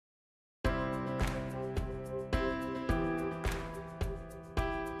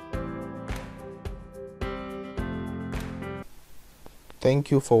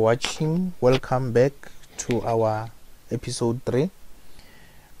Thank you for watching. Welcome back to our episode 3.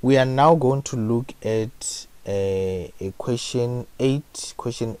 We are now going to look at a question 8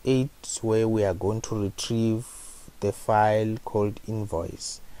 where we are going to retrieve the file called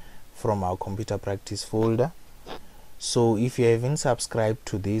invoice from our computer practice folder. So if you haven't subscribed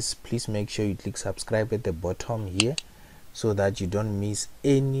to this, please make sure you click subscribe at the bottom here so that you don't miss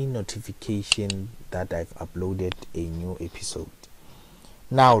any notification that I've uploaded a new episode.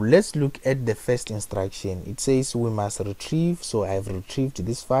 Now let's look at the first instruction. It says we must retrieve, so I've retrieved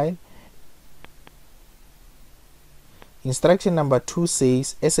this file. Instruction number 2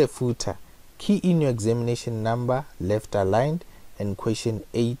 says, as a footer, key in your examination number left aligned and question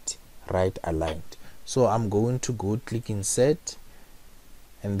 8 right aligned. So I'm going to go click insert,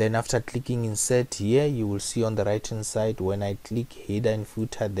 and then after clicking insert here, you will see on the right hand side when I click header and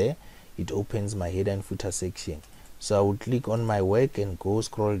footer there, it opens my header and footer section. So I will click on my work and go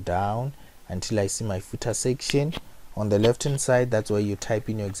scroll down until I see my footer section. On the left hand side, that's where you type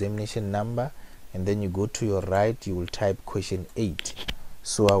in your examination number, and then you go to your right, you will type question 8.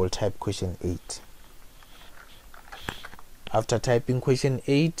 So I will type question 8. After typing question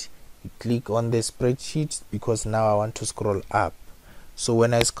 8, you click on the spreadsheet because now I want to scroll up. So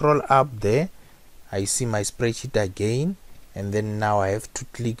when I scroll up there, I see my spreadsheet again, and then now I have to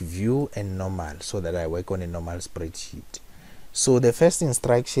click view and normal so that I work on a normal spreadsheet. So the first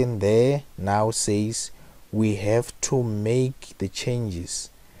instruction there now says we have to make the changes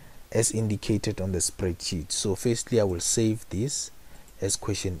as indicated on the spreadsheet. So firstly I will save this as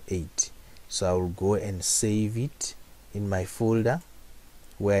question 8. So I will go and save it in my folder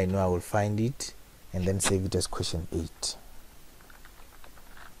where I know I will find it, and then save it as question 8.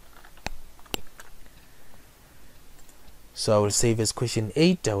 So I will save as question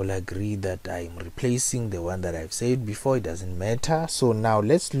 8. I will agree that I'm replacing the one that I've saved before. It doesn't matter. So now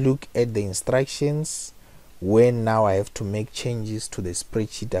let's look at the instructions when now I have to make changes to the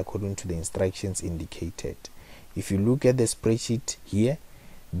spreadsheet according to the instructions indicated. If you look at the spreadsheet here,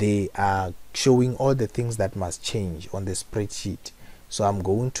 they are showing all the things that must change on the spreadsheet. So I'm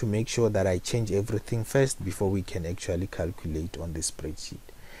going to make sure that I change everything first before we can actually calculate on the spreadsheet.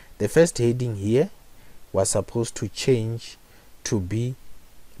 The first heading here was supposed to change to be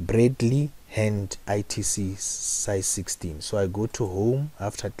Bradley Hand ITC size 16. So I go to home.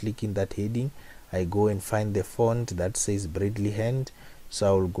 After clicking that heading, I go and find the font that says Bradley Hand. So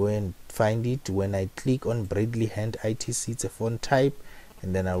I will go and find it. When I click on Bradley Hand ITC, it's a font type,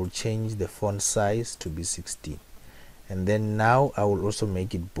 and then I will change the font size to be 16. And then now I will also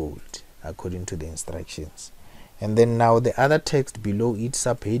make it bold according to the instructions. And then now the other text below it,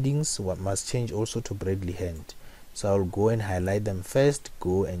 subheadings, must change also to Bradley Hand. So I'll go and highlight them first,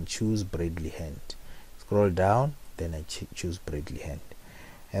 go and choose Bradley Hand. Scroll down, then I choose Bradley Hand.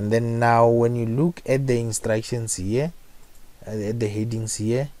 And then now when you look at the instructions here, at the headings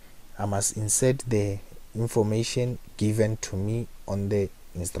here, I must insert the information given to me on the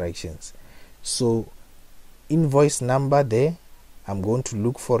instructions. So invoice number there, I'm going to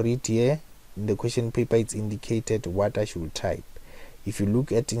look for it here. In the question paper it's indicated what I should type. If you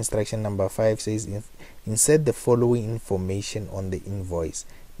look at instruction number 5, says insert the following information on the invoice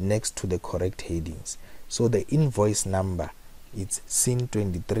next to the correct headings. So the invoice number, it's SIN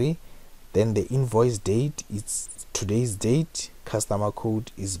 23, then the invoice date, it's today's date, customer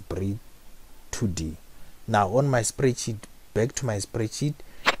code is BRID 2D. Now on my spreadsheet, back to my spreadsheet,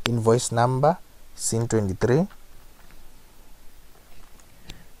 invoice number SIN 23,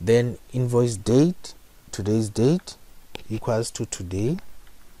 then invoice date, today's date, equals to today.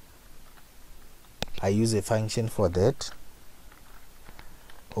 I use a function for that,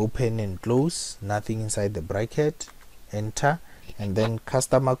 open and close, nothing inside the bracket, enter, and then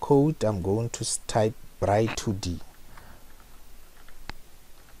customer code, I'm going to type BRID 2D,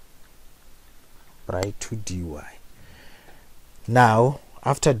 BRID 2DY. Now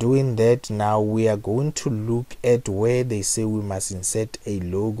after doing that, now we are going to look at where they say we must insert a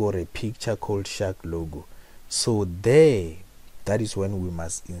logo or a picture called Shark logo. So there, that is when we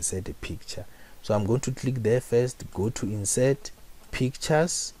must insert a picture. So I'm going to click there first, go to insert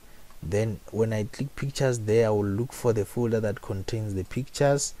pictures. Then when I click pictures there, I will look for the folder that contains the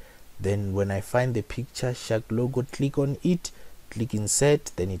pictures. Then when I find the picture Shark logo, click on it, click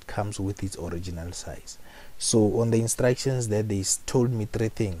insert, then it comes with its original size. So on the instructions there, they told me 3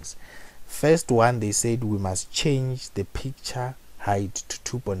 things. First one, they said we must change the picture height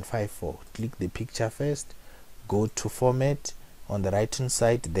to 2.54. Click the picture first, go to format. On the right hand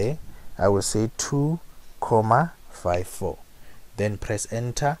side there, I will say 2.54. Then press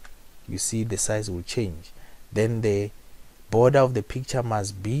enter. You see the size will change. Then the border of the picture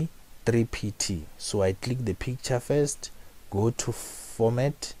must be 3pt. So I click the picture first, go to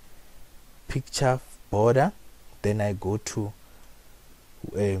format, picture border, then I go to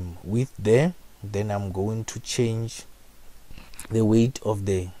width there, then I'm going to change the weight of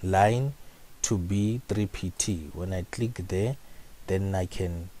the line to be 3pt. When I click there, then I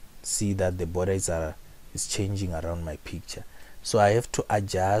can see that the border is changing around my picture. So I have to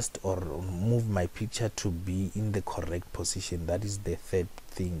adjust or move my picture to be in the correct position. That is the third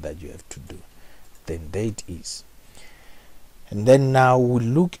thing that you have to do. Then there it is. And then now we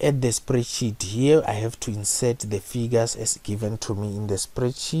look at the spreadsheet. Here I have to insert the figures as given to me in the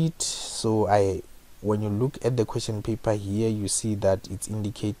spreadsheet. So when you look at the question paper here, you see that it's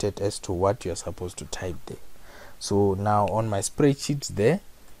indicated as to what you're supposed to type there. So now on my spreadsheet there,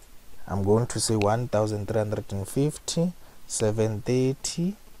 I'm going to say 1350,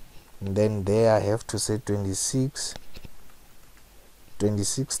 730, and then there I have to say 26,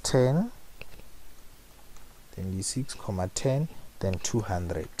 2610, 26,10, then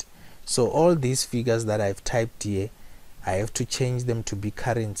 200. So all these figures that I've typed here, I have to change them to be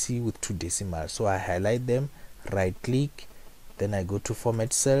currency with 2 decimals. So I highlight them, right click, then I go to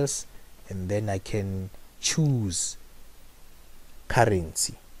format cells, and then I can choose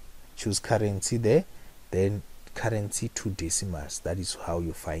currency. Choose currency there, then currency 2 decimals. That is how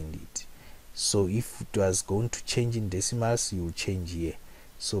you find it. So if it was going to change in decimals, you will change here.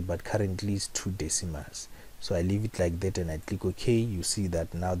 So but currently it's 2 decimals. So I leave it like that and I click OK. You see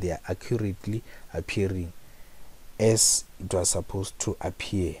that now they are accurately appearing as it was supposed to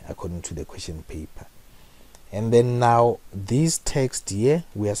appear according to the question paper. And then now this text here,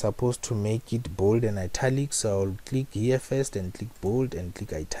 we are supposed to make it bold and italics. So I'll click here first and click bold and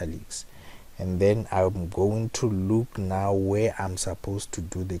click italics. And then I'm going to look now where I'm supposed to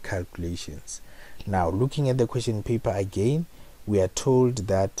do the calculations. Now looking at the question paper again, we are told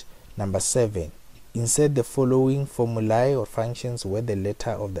that number 7, insert the following formulae or functions where the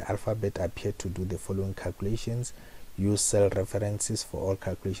letter of the alphabet appear to do the following calculations. Use cell references for all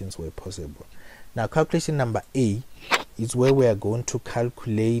calculations where possible. Now calculation number A is where we are going to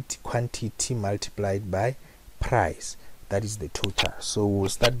calculate quantity multiplied by price. That is the total. So we'll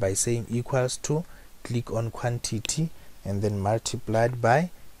start by saying equals to, click on quantity, and then multiplied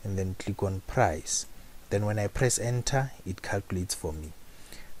by, and then click on price. Then when I press enter, it calculates for me.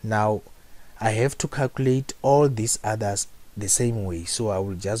 Now I have to calculate all these others the same way. So I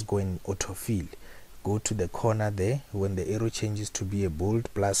will just go in autofill, go to the corner there. When the arrow changes to be a bold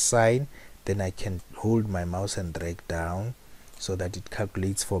plus sign, then I can hold my mouse and drag down so that it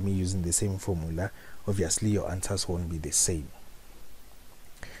calculates for me using the same formula. Obviously your answers won't be the same.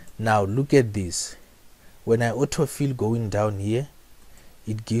 Now look at this. When I autofill going down here,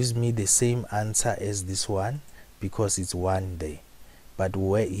 it gives me the same answer as this one because it's 1 there. But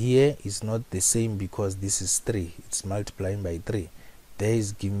where here is not the same because this is 3. It's multiplying by 3. There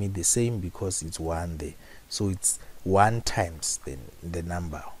is giving me the same because it's 1 there. So it's 1 times the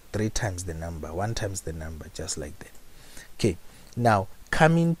number, 3 times the number, 1 times the number, just like that. Okay, now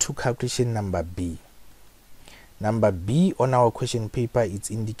coming to calculation number B. Number B on our question paper, it's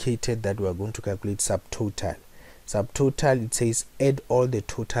indicated that we are going to calculate subtotal. Subtotal, it says add all the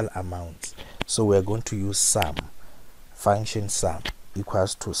total amounts. So we are going to use sum. Function sum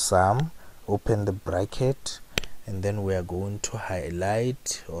equals to sum, open the bracket, and then we are going to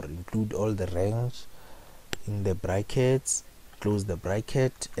highlight or include all the range in the brackets, close the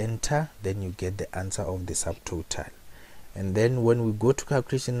bracket, enter, then you get the answer of the subtotal. And then when we go to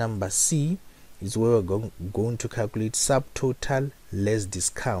calculation number C, is where we're going to calculate subtotal less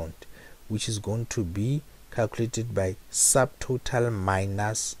discount, which is going to be calculated by subtotal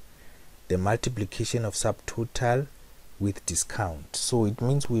minus the multiplication of subtotal with discount. So it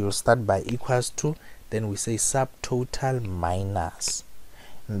means we will start by equals to, then we say subtotal minus,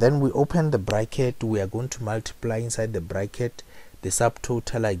 and then we open the bracket. We are going to multiply inside the bracket the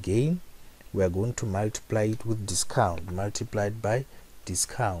subtotal again. We are going to multiply it with discount, multiplied by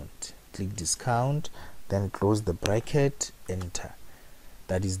discount. Click discount, then close the bracket, enter.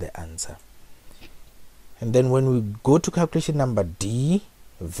 That is the answer. And then when we go to calculation number D,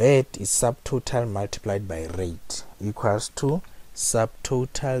 VAT is subtotal multiplied by rate equals to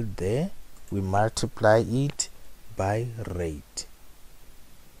subtotal there, we multiply it by rate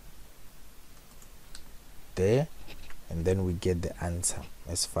there, and then we get the answer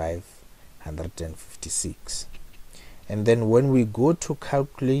as 556. And then when we go to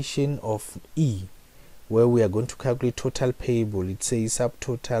calculation of E, where we are going to calculate total payable, it says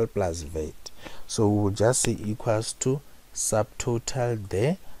subtotal plus VAT. So we will just say equals to subtotal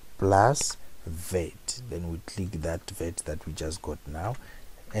there plus vet. Then we click that vet that we just got now,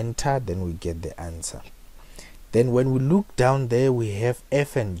 enter, then we get the answer. Then when we look down there, we have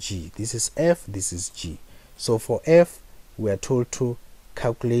F and G. This is F, this is G. So for F, we are told to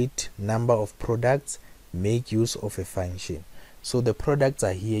calculate number of products, make use of a function. So the products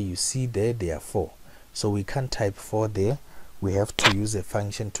are here, you see there, they are 4. So we can't type 4 there, we have to use a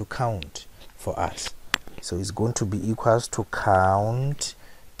function to count for us. So it's going to be equals to count,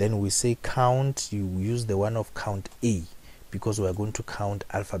 then we say count, you use the one of count A, because we are going to count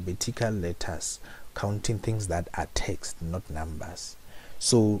alphabetical letters, counting things that are text, not numbers.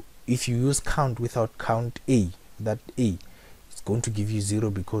 So if you use count without count A, that A, it's going to give you 0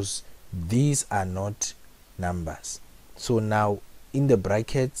 because these are not numbers. So now in the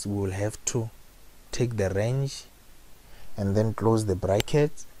brackets we will have to take the range and then close the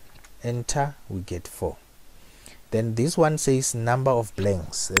brackets, enter, we get 4. Then this one says number of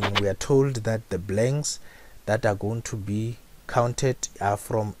blanks, and we are told that the blanks that are going to be counted are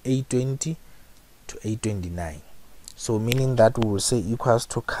from 820 to 829. So meaning that we will say equals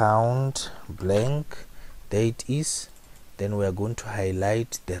to count blank, there it is. Then we are going to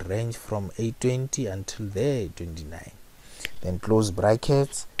highlight the range from 820 until there 829. Then close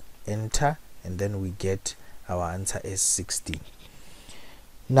brackets, enter, and then we get our answer as 16.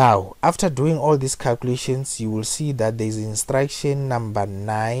 Now after doing all these calculations, you will see that there is instruction number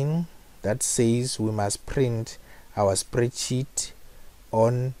 9 that says we must print our spreadsheet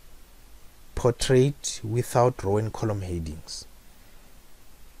on portrait without row and column headings.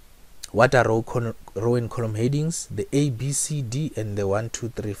 What are row and column headings? The A, B, C, D, and the 1, 2,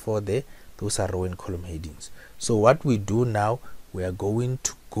 3, 4 there, those are row and column headings. So what we do now, we are going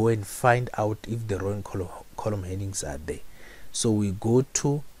to go and find out if the row and column headings are there. So we go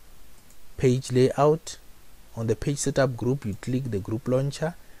to page layout. On the page setup group, you click the group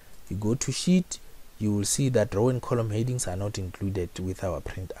launcher, you go to sheet, you will see that row and column headings are not included with our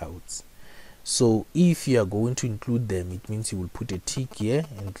printouts. So if you are going to include them, it means you will put a tick here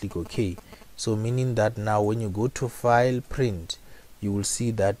and click OK. So meaning that now when you go to file, print, you will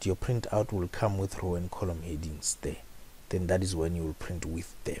see that your printout will come with row and column headings there. Then that is when you will print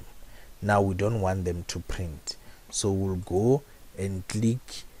with them. Now we don't want them to print, so we'll go and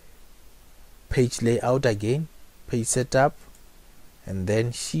click page layout again, page setup, and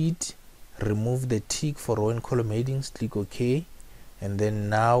then sheet, remove the tick for row and column headings, click OK. And then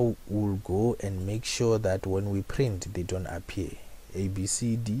now we'll go and make sure that when we print, they don't appear. A, B,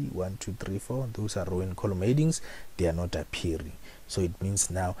 C, D, 1, 2, 3, 4, those are row and column headings, they are not appearing. So it means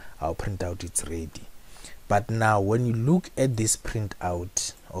now our printout is ready. But now when you look at this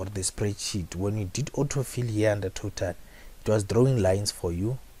printout or the spreadsheet, when you did autofill here under total, it was drawing lines for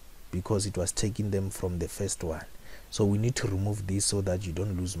you because it was taking them from the first one. So we need to remove this so that you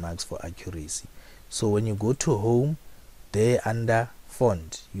don't lose marks for accuracy. So when you go to home, there under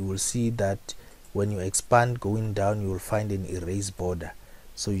font, you will see that when you expand going down, you will find an erase border.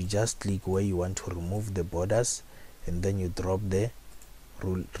 So you just click where you want to remove the borders, and then you drop the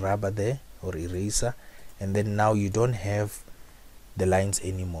rubber there or eraser, and then now you don't have the lines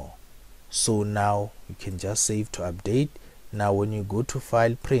anymore. So now you can just save to update. Now when you go to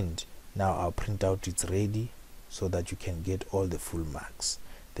file, print, now our printout is ready so that you can get all the full marks.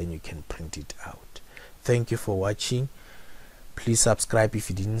 Then you can print it out. Thank you for watching. Please subscribe if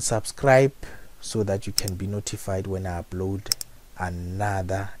you didn't subscribe so that you can be notified when I upload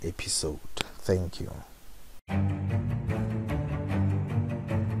another episode. Thank you.